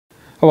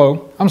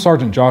Hello, I'm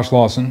Sergeant Josh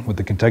Lawson with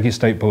the Kentucky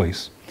State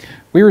Police.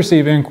 We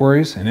receive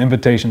inquiries and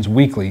invitations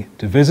weekly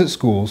to visit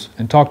schools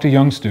and talk to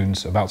young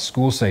students about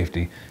school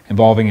safety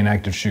involving an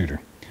active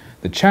shooter.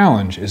 The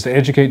challenge is to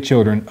educate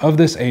children of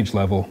this age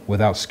level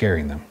without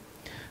scaring them.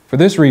 For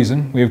this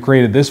reason, we have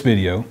created this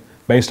video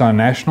based on a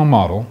national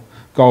model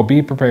called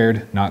Be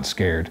Prepared, Not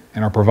Scared,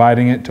 and are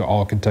providing it to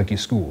all Kentucky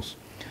schools.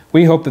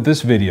 We hope that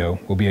this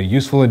video will be a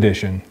useful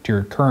addition to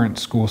your current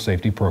school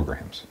safety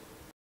programs.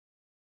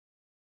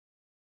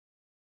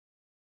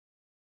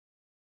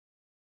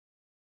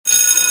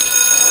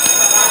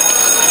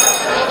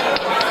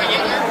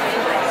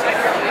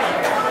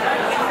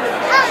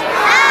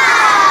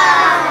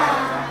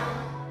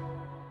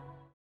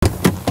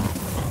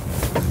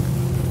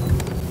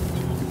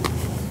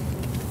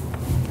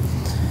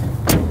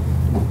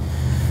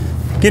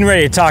 Getting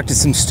ready to talk to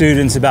some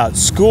students about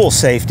school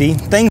safety,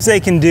 things they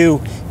can do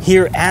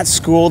here at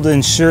school to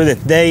ensure that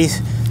they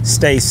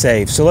stay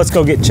safe. So let's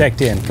go get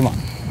checked in. Come on.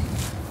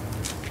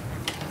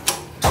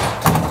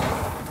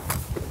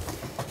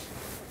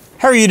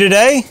 How are you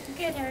today?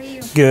 Good, how are you?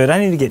 Good. I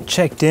need to get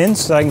checked in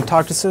so I can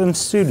talk to some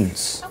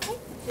students. Okay,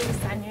 please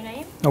sign your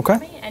name.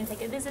 Okay. And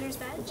take a visitor's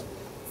badge.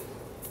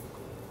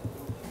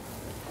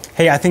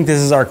 Hey, I think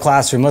this is our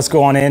classroom. Let's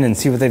go on in and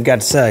see what they've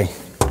got to say.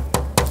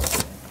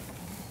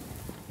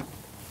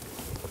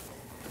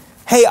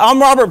 Hey,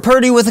 I'm Robert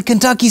Purdy with the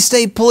Kentucky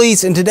State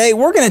Police, and today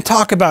we're going to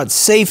talk about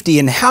safety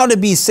and how to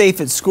be safe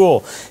at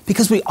school,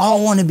 because we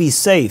all want to be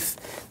safe.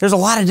 There's a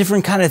lot of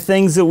different kind of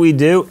things that we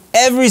do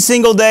every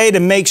single day to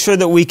make sure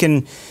that we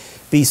can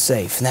be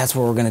safe, and that's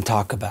what we're going to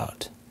talk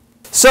about.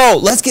 So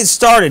let's get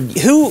started.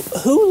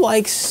 Who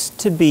likes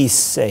to be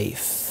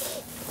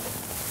safe?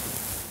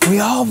 We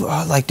all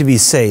like to be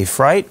safe,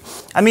 right?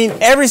 I mean,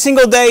 every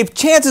single day,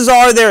 chances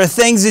are there are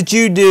things that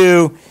you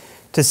do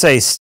to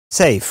stay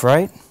safe,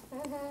 right?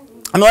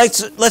 I mean,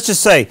 let's just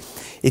say,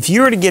 if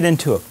you were to get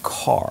into a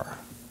car,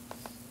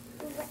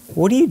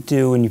 what do you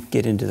do when you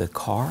get into the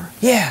car?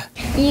 Yeah.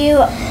 You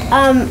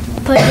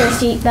put your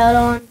seatbelt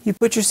on. You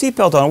put your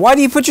seatbelt on. Why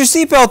do you put your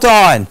seatbelt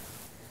on?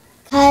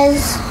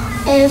 Because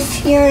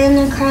if you're in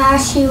the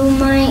crash, you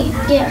might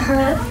get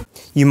hurt.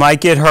 You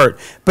might get hurt.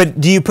 But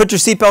do you put your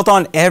seatbelt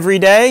on every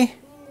day?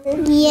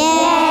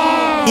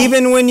 Yeah.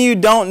 Even when you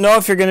don't know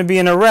if you're going to be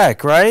in a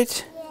wreck,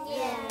 right?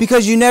 Yeah.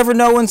 Because you never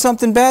know when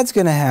something bad's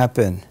going to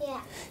happen.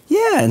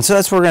 Yeah, and so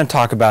that's what we're going to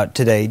talk about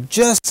today.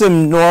 Just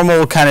some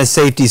normal kind of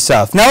safety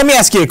stuff. Now let me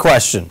ask you a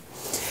question.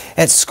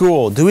 At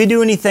school, do we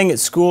do anything at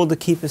school to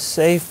keep us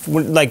safe?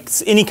 Like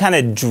any kind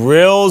of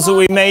drills that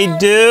we may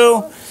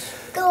do?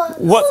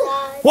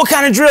 What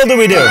kind of drill do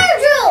we do? Fire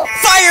drill!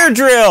 Fire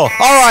drill!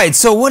 All right,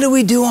 so what do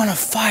we do on a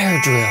fire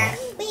drill?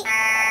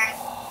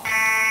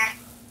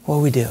 What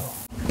do we do?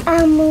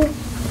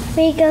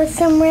 We go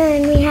somewhere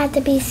and we have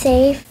to be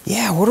safe.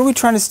 Yeah, what are we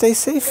trying to stay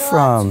safe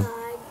from?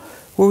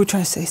 What are we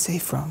trying to stay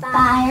safe from?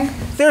 Fire.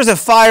 If there's a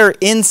fire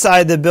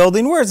inside the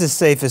building, where's the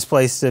safest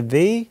place to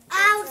be?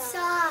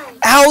 Outside.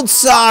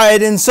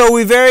 Outside, and so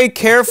we very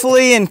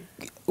carefully and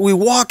we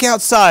walk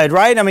outside,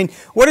 right? I mean,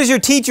 what does your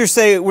teacher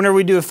say whenever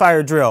we do a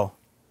fire drill?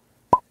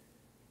 Don't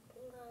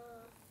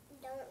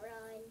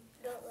run.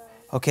 Don't run.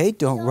 Okay,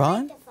 don't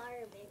run. Make the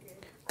fire bigger.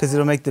 Because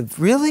it'll make the,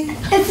 really?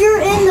 If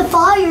you're in the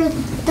fire,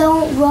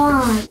 don't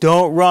run.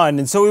 Don't run.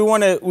 And so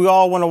we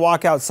all want to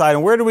walk outside.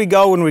 And where do we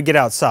go when we get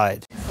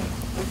outside?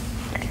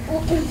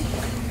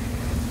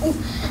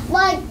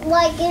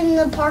 Like in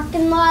the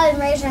parking lot and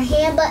raise your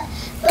hand, but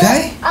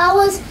Okay. I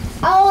was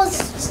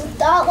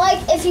thought like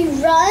if you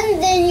run,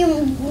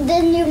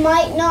 then you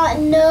might not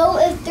know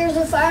if there's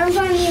a fire in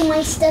front of you. You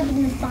might step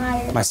in the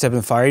fire. Might step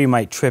in fire, you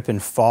might trip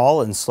and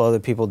fall and slow the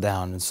people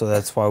down. And so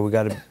that's why we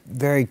got to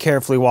very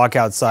carefully walk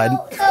outside.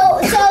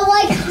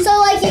 So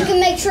like you can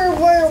make sure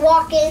we're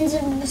walking,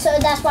 so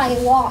that's why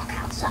you walk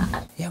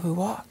outside. Yeah, we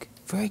walk.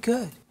 Very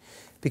good.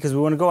 Because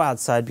we want to go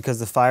outside because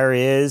the fire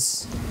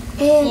is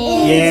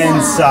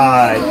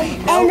inside.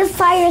 And the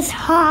fire's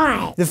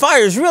hot. The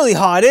fire is really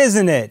hot,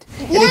 isn't it?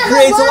 And Yeah, it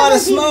creates a lot of but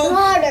smoke.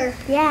 hotter.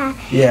 Yeah.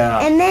 Yeah.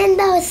 And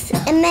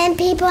then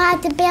people have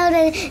to build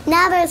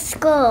another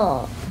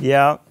school.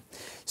 Yeah.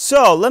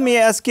 So let me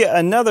ask you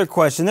another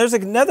question. There's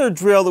another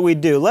drill that we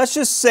do. Let's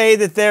just say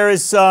that there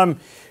is some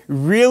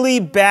really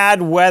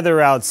bad weather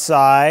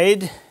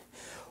outside.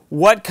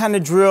 What kind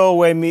of drill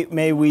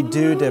may we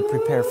do to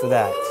prepare for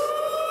that?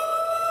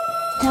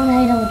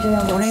 Tornado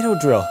drill. Tornado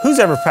drill. Who's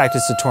ever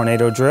practiced a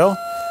tornado drill?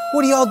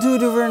 What do y'all do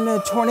during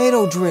a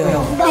tornado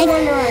drill? Go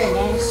under our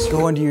desk.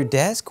 Go under your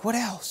desk? What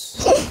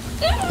else?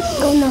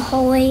 Go in the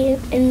hallway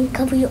and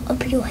cover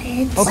up your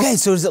heads. Okay,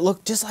 so does it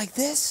look just like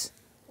this?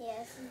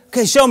 Yes.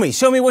 Okay, show me.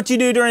 Show me what you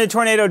do during a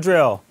tornado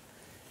drill.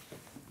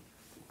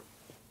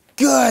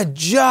 Good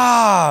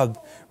job.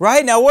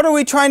 Right, now what are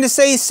we trying to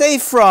stay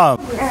safe from?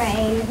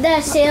 Alright,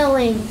 the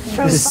ceiling.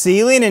 The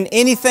ceiling and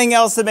anything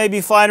else that may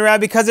be flying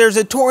around because there's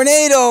a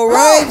tornado,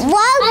 right?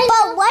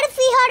 But what if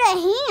we hurt our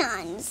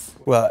hands?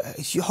 Well,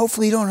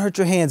 hopefully you don't hurt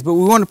your hands, but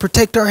we want to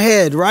protect our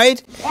head,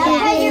 right?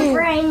 Because your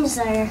brain's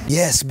there.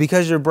 Yes,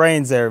 because your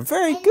brain's there.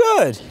 Very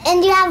good.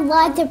 And you have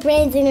lots of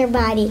brains in your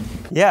body.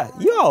 Yeah,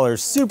 you all are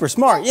super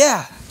smart.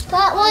 Yeah.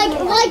 But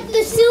like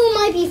the stool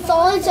might be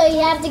falling, so you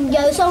have to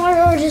go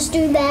somewhere or just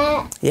do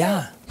that.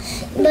 Yeah.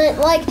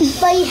 But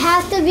you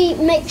have to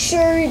make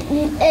sure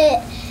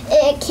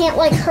it can't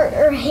like hurt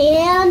your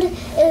hand,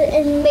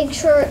 and make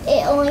sure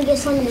it only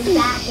gets on the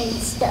back and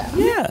stuff.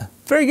 Yeah.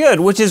 Very good.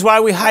 Which is why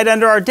we hide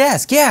under our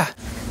desk. Yeah.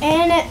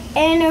 And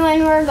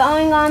when we're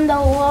going on the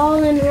wall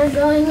and we're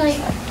going like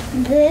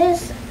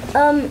this,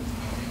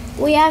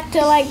 we have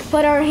to like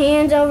put our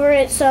hands over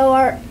it so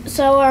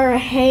our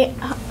head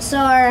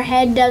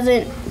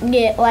doesn't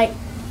get like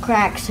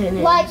cracks in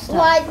it. Like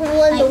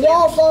when the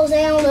wall falls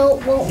down, it'll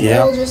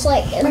just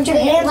like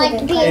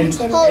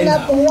holding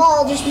up the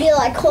wall, just be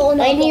like holding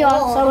up the wall. And you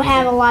also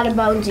have a lot of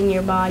bones in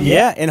your body.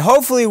 Yeah, and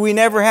hopefully we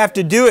never have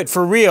to do it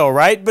for real,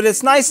 right? But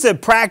it's nice to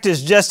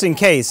practice just in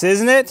case,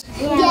 isn't it?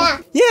 Yeah.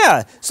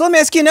 Yeah. So let me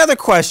ask you another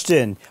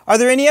question. Are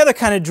there any other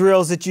kind of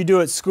drills that you do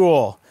at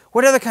school?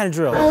 What other kind of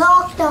drills?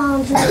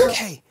 Lockdown drill.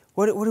 Okay.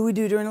 What do we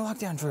do during a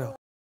lockdown drill?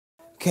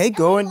 Okay,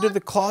 go into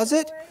the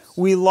closet.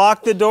 We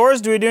lock the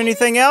doors. Do we do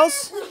anything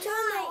else?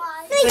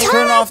 We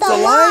turn off the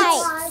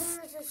lights.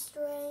 If there's a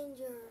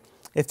stranger.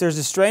 If there's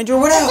a stranger,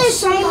 what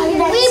else? We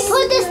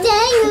put this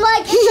thing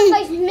like in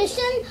somebody's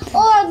mission,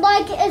 or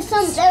like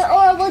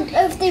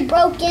if they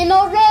broke in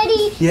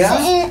already. Yeah.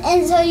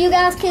 And so you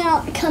guys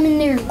can come in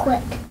there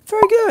quick.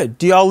 Very good.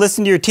 Do y'all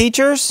listen to your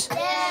teachers?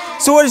 Yeah.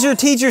 So what does your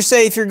teacher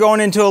say if you're going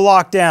into a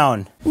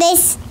lockdown? They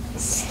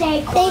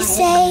say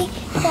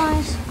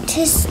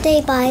to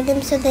stay by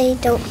them so they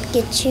don't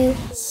get you.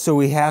 So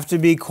we have to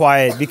be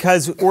quiet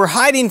because we're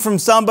hiding from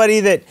somebody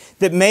that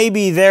may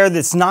be there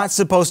that's not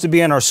supposed to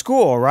be in our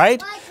school,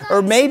 right?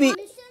 Or maybe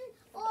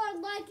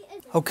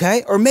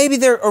okay, or maybe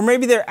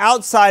they're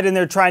outside and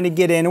they're trying to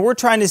get in and we're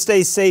trying to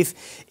stay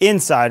safe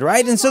inside,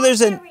 right? And so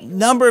there's a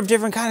number of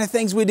different kind of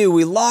things we do.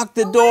 We lock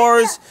the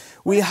doors,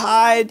 we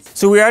hide.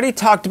 So we already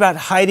talked about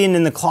hiding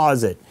in the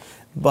closet.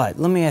 But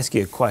let me ask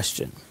you a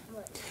question.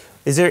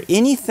 Is there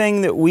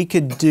anything that we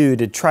could do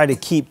to try to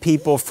keep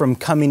people from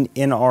coming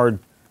in our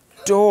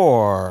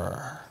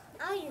door?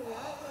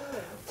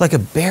 Like a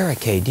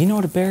barricade. Do you know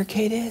what a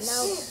barricade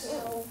is?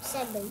 No.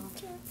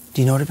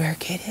 Do you know what a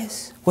barricade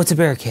is? What's a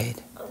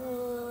barricade?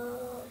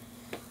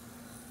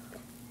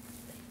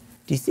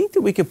 Do you think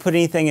that we could put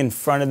anything in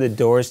front of the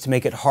doors to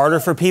make it harder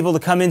for people to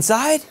come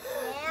inside?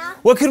 Yeah.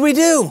 What could we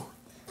do?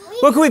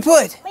 What could we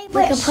put? We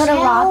could put a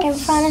rock in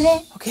front of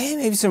it. Okay,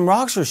 maybe some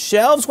rocks or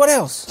shelves. What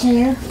else?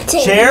 Chairs.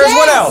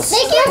 What else?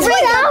 They can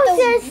break out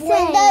the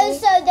windows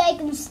so they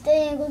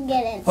can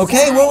get in.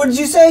 Okay, what did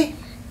you say?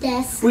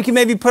 Desks. We can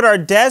maybe put our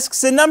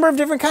desks, a number of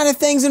different kind of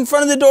things in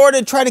front of the door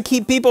to try to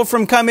keep people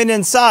from coming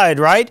inside,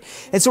 right?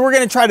 And so we're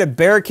going to try to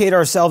barricade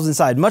ourselves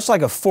inside, much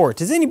like a fort.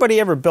 Has anybody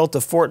ever built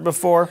a fort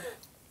before?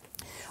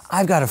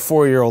 I've got a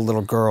 4-year-old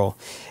little girl,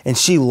 and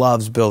she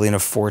loves building a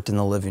fort in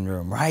the living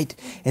room, right?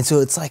 And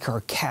so it's like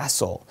her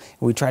castle.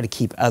 And we try to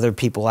keep other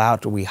people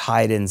out, or we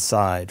hide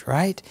inside,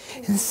 right?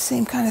 And it's the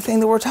same kind of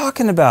thing that we're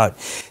talking about.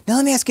 Now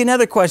let me ask you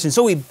another question.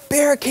 So we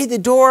barricade the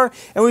door,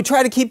 and we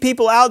try to keep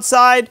people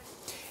outside.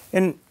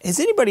 And has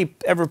anybody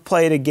ever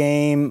played a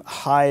game,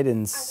 hide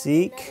and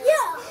seek? Yeah.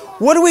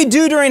 What do we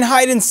do during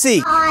hide and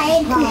seek?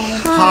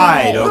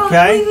 Hide,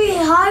 okay? We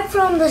hide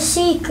from the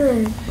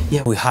seeker.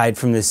 Yeah, we hide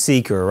from the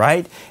seeker,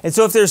 right? And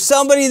so if there's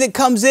somebody that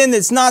comes in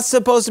that's not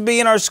supposed to be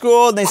in our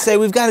school and they say,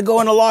 we've got to go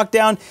into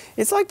lockdown,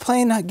 it's like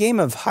playing a game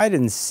of hide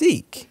and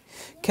seek,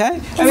 okay?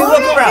 I mean, look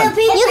around.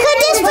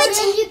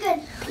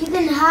 You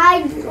can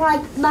hide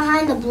like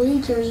behind the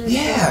bleachers or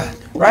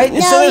something. Right?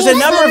 And so there's a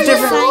number of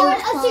different...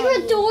 A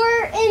secret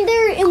door in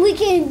there and we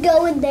can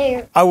go in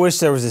there. I wish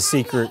there was a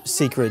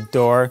secret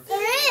door.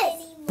 There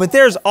is. But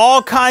there's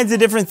all kinds of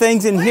different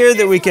things in here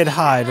that we could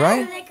hide,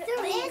 right?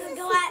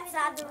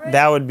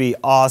 That would be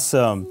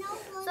awesome.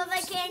 So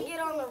they can't get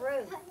on the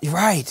roof.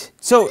 Right.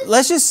 So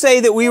let's just say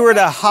that we were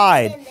to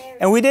hide,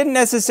 and we didn't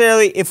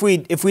necessarily, if we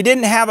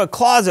didn't have a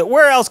closet,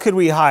 where else could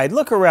we hide?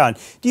 Look around.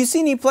 Do you see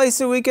any place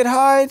that we could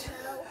hide?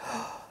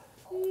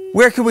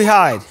 Where could we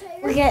hide?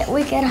 We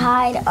could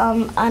hide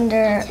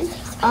under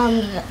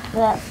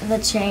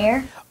the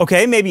chair.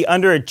 Okay, maybe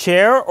under a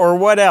chair, or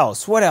what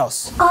else? What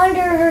else?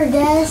 Under her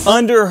desk.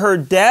 Under her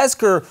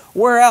desk, or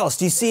where else?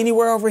 Do you see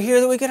anywhere over here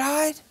that we could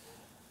hide?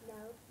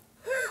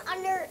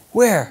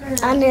 Where?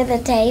 Under the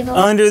table.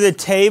 Under the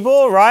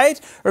table, right?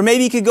 Or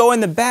maybe you could go in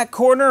the back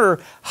corner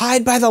or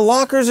hide by the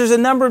lockers. There's a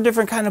number of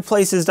different kind of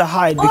places to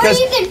hide because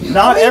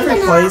not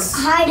every place.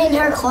 Hide in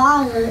her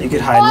closet. You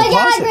could hide in the closet.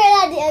 I got a great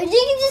idea.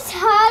 You can just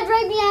hide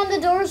right behind the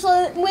door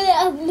so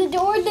when the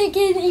door they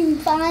can't even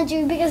find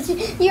you because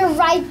you're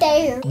right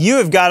there. You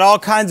have got all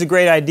kinds of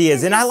great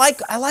ideas, and I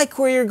like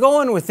where you're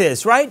going with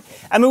this, right?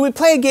 I mean, we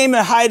play a game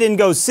of hide and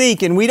go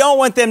seek, and we don't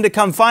want them to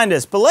come find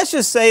us. But let's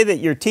just say that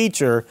your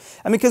teacher,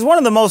 I mean, because one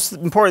of the most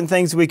important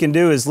things we can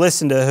do is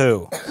listen to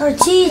who? Our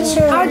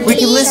teacher. We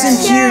can listen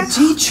to your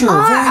teacher.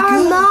 Very good.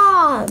 Our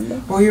mom.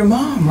 mom. Or your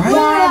mom, right?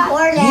 Yeah,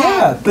 or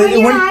Yeah, but when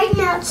you're when,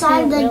 hiding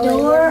outside the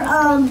door,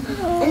 and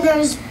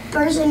there's a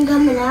person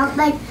coming out,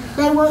 like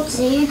they won't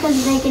see you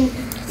because they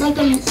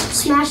can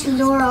smash the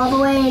door all the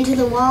way into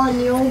the wall,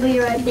 and you'll be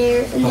right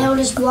there, and they'll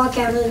just walk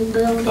out of the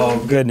building.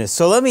 oh goodness.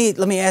 So let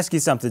me ask you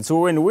something. So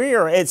when we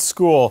are at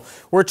school,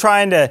 we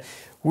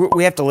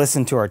have to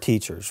listen to our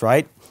teachers,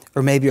 right?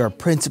 Or maybe our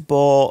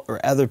principal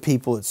or other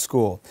people at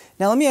school.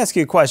 Now let me ask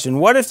you a question.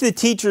 What if the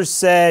teacher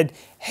said,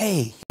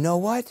 hey, you know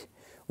what?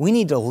 We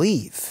need to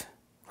leave,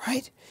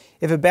 right?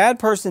 If a bad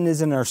person is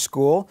in our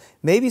school,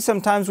 maybe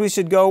sometimes we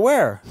should go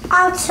where?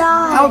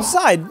 Outside.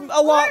 Outside.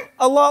 A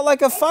lot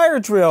like a fire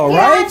drill, You're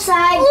right?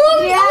 outside.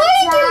 You're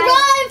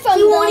outside.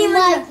 You won't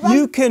even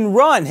You can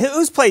run.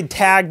 Who's played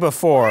tag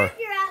before?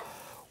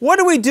 What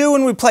do we do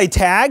when we play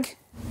tag?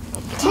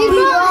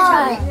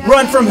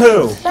 Run from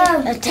who?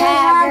 The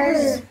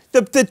taggers.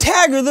 The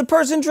tagger, the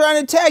person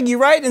trying to tag you,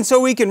 right? And so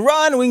we can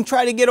run and we can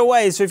try to get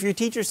away. So if your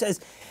teacher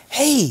says,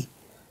 hey,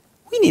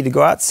 we need to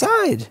go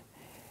outside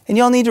and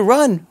y'all need to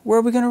run, where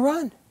are we going to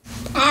run?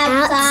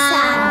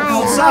 Outside.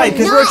 Outside,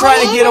 because we're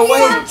trying to get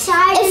away.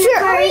 Outside, if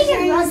you're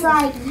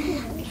like,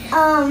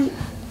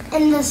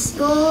 in the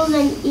school,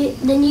 then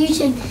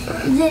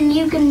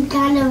you can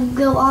kind of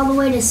go all the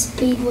way to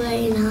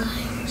Speedway and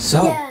hide.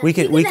 So we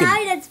can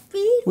hide at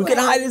Speedway. We can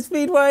hide at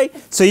Speedway.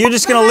 So you're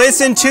just going to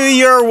listen to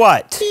your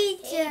what?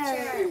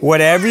 Teacher.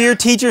 Whatever your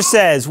teacher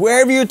says,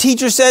 wherever your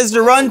teacher says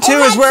to run to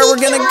is where we're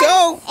going to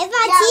go. If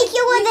our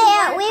teacher were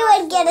there, we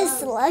would get a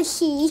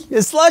slushie.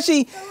 A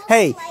slushie?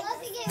 Hey,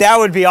 that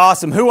would be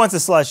awesome. Who wants a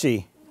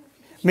slushie?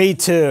 Me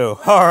too.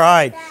 All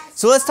right.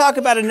 So let's talk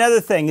about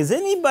another thing. Has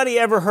anybody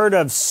ever heard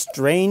of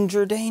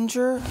stranger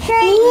danger?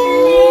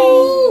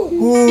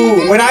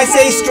 Ooh. When I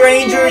say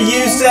stranger,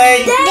 you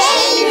say?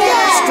 Danger.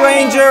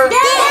 Stranger.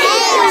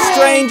 Danger.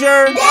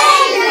 Stranger. Danger.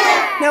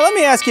 Now let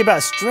me ask you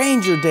about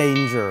stranger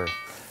danger,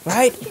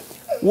 right?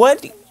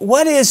 What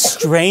is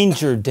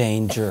stranger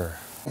danger?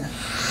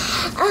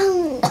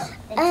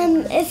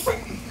 If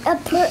a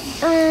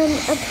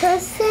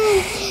person,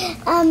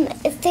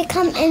 if they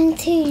come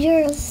into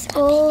your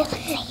school,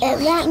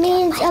 that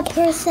means a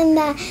person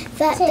that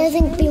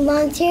doesn't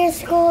belong to your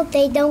school,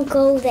 they don't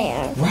go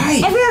there.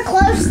 Right. If you're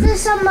close to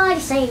somebody,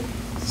 say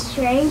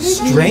stranger.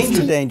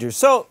 Stranger danger.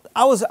 So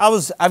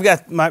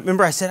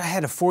remember I said I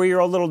had a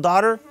 4-year-old little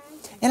daughter,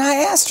 and I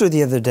asked her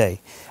the other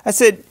day. I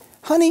said,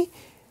 honey,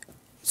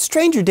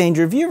 stranger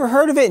danger, have you ever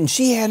heard of it? And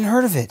she hadn't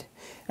heard of it.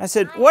 I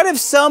said, what if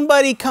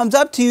somebody comes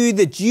up to you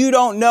that you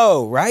don't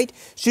know, right?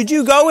 Should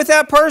you go with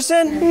that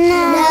person? No.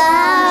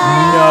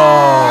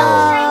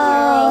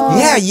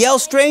 Yeah, yell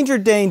stranger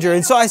danger.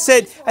 And so I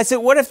said,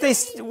 what if they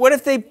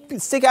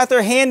stick out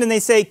their hand and they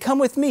say, come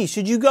with me?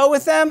 Should you go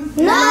with them?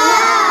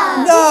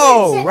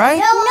 No, right?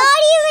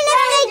 Not even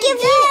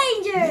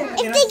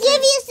if they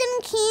give you,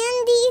 some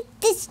candy,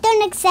 just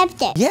don't accept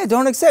it. Yeah,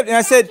 don't accept it. And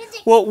I said,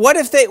 well, what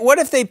if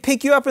they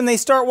pick you up and they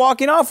start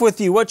walking off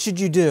with you? What should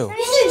you do?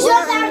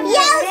 Yell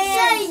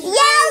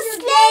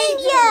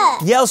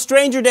stranger. Yell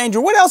stranger danger.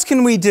 What else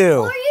can we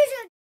do?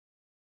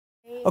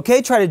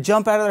 Okay, try to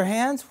jump out of their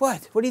hands.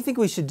 What? What do you think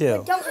we should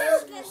do?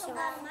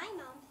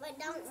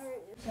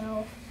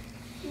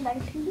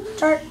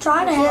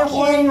 Try to help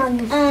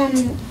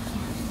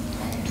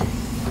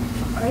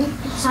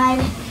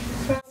hide.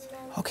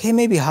 Okay,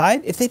 maybe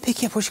hide. If they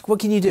pick you up, what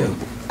can you do? You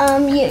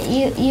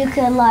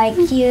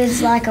could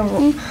use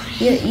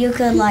you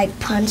could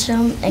punch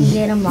them and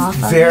get them off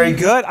of Very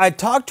good. I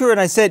talked to her and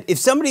I said, if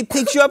somebody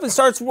picks you up and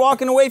starts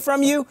walking away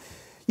from you,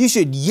 you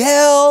should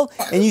yell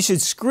and you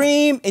should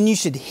scream and you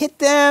should hit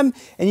them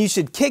and you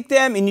should kick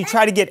them and you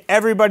try to get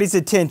everybody's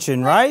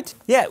attention, right?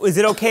 Yeah, is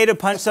it okay to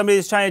punch somebody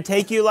that's trying to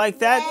take you like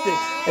that?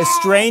 A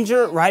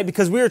stranger, right?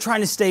 Because we were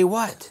trying to stay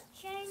what?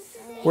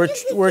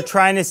 We're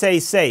trying to stay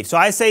safe. So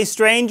I say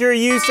stranger,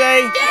 you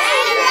say?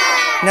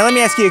 Now let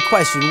me ask you a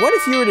question. What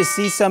if you were to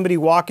see somebody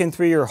walking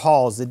through your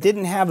halls that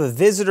didn't have a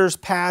visitor's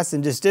pass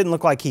and just didn't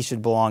look like he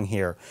should belong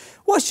here?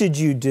 What should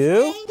you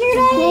do?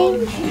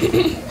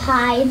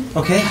 Hide.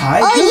 Okay,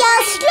 hide. Oh,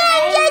 yeah,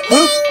 stranger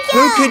danger.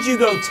 Who could you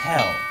go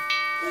tell?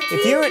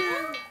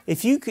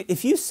 If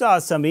you saw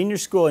somebody in your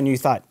school and you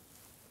thought,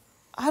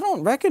 I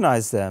don't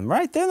recognize them,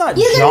 right? They're not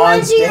You can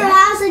run to your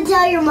house and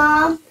tell your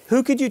mom.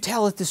 Who could you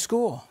tell at the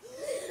school?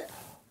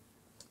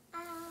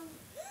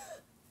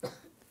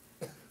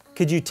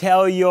 Could you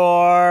tell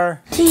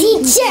your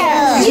teacher?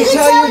 You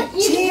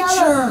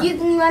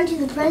can run to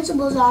the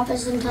principal's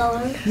office and tell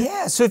her.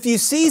 Yeah, so if you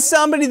see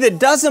somebody that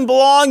doesn't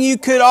belong, you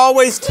could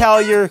always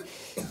tell your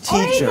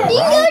teacher, You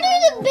go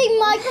to the big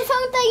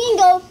microphone thing and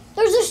go,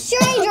 there's a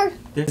stranger.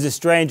 There's a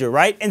stranger,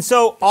 right? And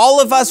so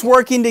all of us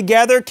working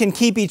together can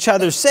keep each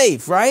other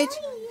safe, right?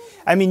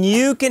 I mean,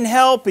 you can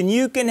help and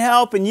you can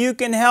help and you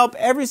can help.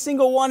 Every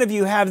single one of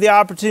you have the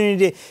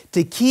opportunity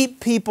to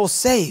keep people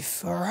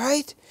safe, all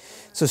right?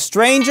 So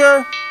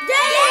stranger?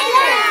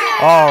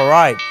 Danger! All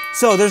right.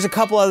 So there's a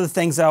couple other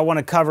things that I want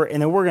to cover and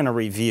then we're going to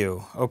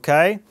review,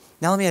 okay?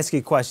 Now let me ask you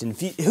a question.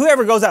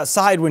 Whoever goes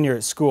outside when you're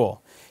at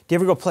school, Do you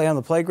ever go play on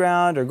the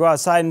playground or go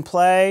outside and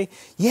play?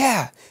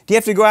 Yeah. Do you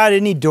have to go out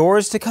any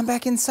doors to come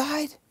back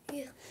inside?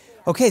 Yeah.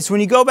 Okay, so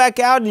when you go back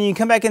out and you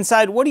come back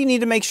inside, what do you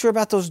need to make sure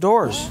about those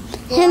doors?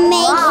 To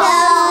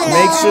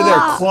Make sure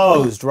they're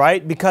closed,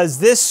 right? Because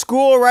this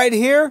school right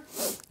here,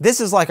 this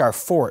is like our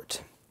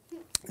fort.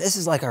 This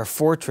is like our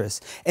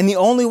fortress. And the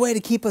only way to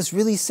keep us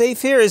really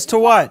safe here is to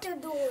what?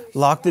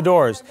 Lock the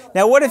doors.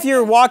 Now, what if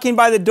you're walking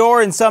by the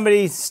door and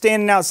somebody's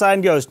standing outside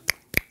and goes,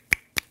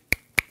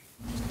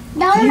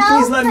 "Can you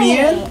please let me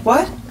in?"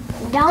 What?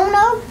 Don't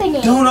open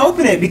it. Don't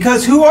open it,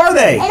 because who are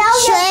they?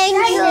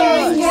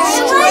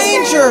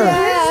 Stranger.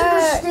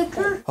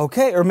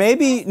 Okay, or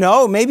maybe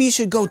you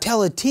should go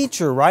tell a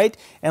teacher, right?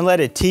 And let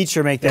a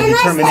teacher make that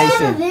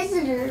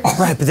determination.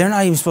 Right, but they're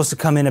not even supposed to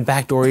come in a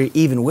back door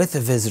even with a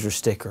visitor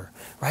sticker,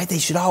 right? They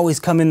should always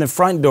come in the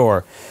front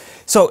door.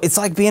 So it's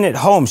like being at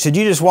home. Should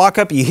you just walk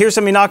up, you hear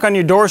somebody knock on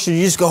your door, should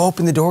you just go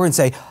open the door and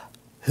say,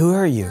 "Who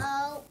are you?"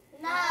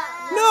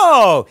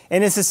 No.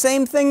 And it's the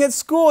same thing at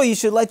school. You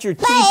should let your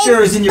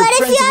teachers and your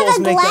principals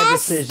make that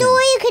decision. But if you have a glass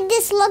door, you could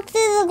just look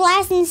through the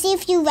glass and see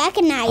if you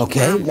recognize them.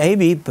 Okay,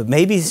 maybe, but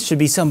maybe it should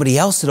be somebody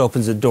else that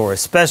opens the door,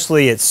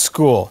 especially at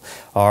school.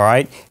 All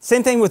right?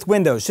 Same thing with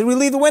windows. Should we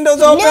leave the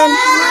windows open?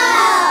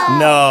 No.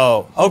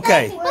 No.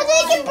 Okay. But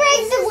they can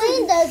break the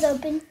windows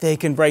open. They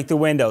can break the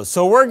windows.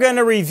 So we're going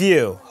to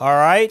review, all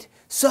right?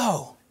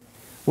 So,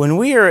 when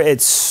we are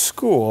at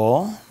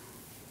school,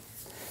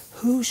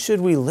 who should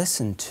we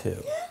listen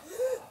to?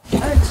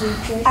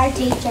 Our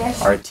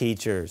teachers. Our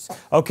teachers.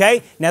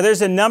 Okay, now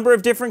there's a number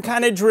of different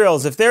kind of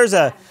drills. If there's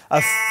a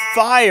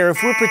fire,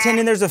 if we're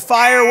pretending there's a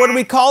fire, what do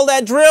we call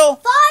that drill?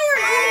 Fire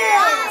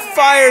drill.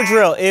 Fire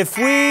drill. If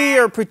we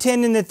are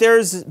pretending that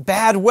there's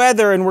bad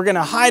weather and we're going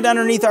to hide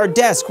underneath our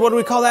desk, what do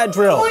we call that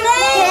drill?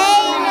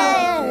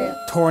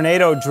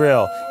 Tornado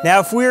drill.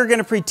 Now, if we're going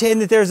to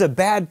pretend that there's a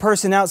bad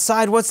person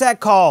outside, what's that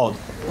called?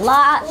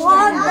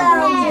 Lockdown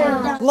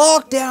drill.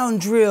 Lockdown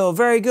drill.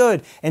 Very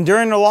good. And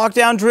during the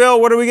lockdown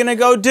drill, what are we going to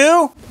go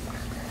do?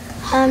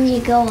 You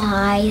go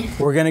hide.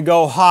 We're going to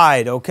go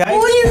hide, okay?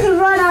 Or you can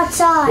run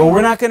outside. Well,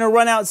 we're not going to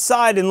run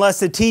outside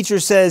unless the teacher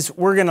says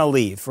we're going to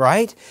leave,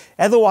 right?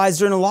 Otherwise,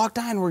 during the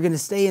lockdown, we're going to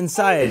stay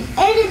inside. And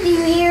if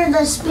you hear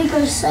the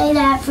speaker say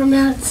that from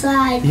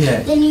outside,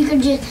 then you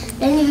could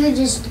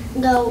just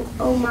go,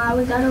 "Oh my,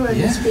 we gotta run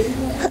the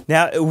speaker."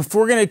 Now, if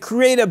we're going to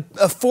create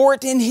a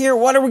fort in here,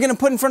 what are we going to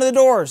put in front of the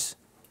doors?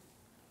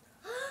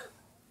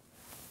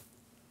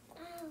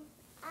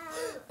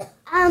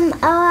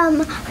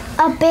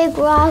 A big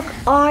rock,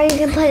 or you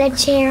can put a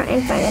chair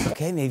in front of it.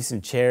 Okay, maybe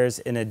some chairs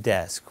and a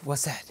desk.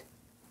 What's that?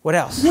 What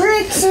else?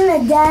 Bricks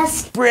and a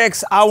desk.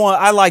 Bricks.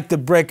 I like the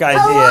brick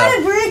idea. A lot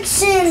of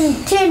bricks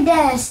and 10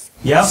 desks.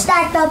 Yep.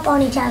 Stacked up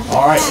on each other.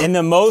 All right, and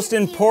the most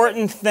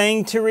important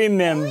thing to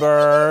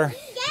remember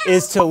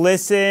is to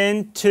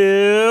listen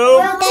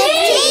to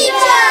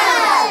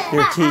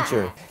your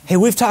teacher. Hey,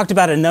 we've talked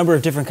about a number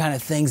of different kind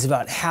of things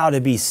about how to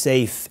be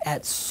safe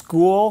at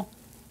school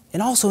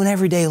and also in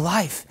everyday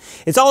life.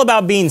 It's all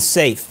about being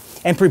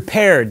safe and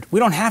prepared. We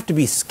don't have to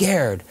be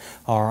scared,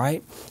 all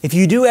right? If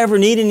you do ever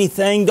need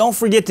anything, don't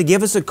forget to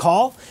give us a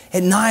call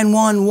at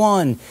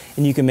 911,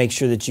 and you can make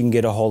sure that you can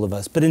get a hold of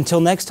us. But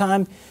until next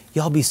time,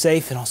 y'all be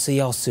safe, and I'll see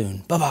y'all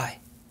soon. Bye-bye.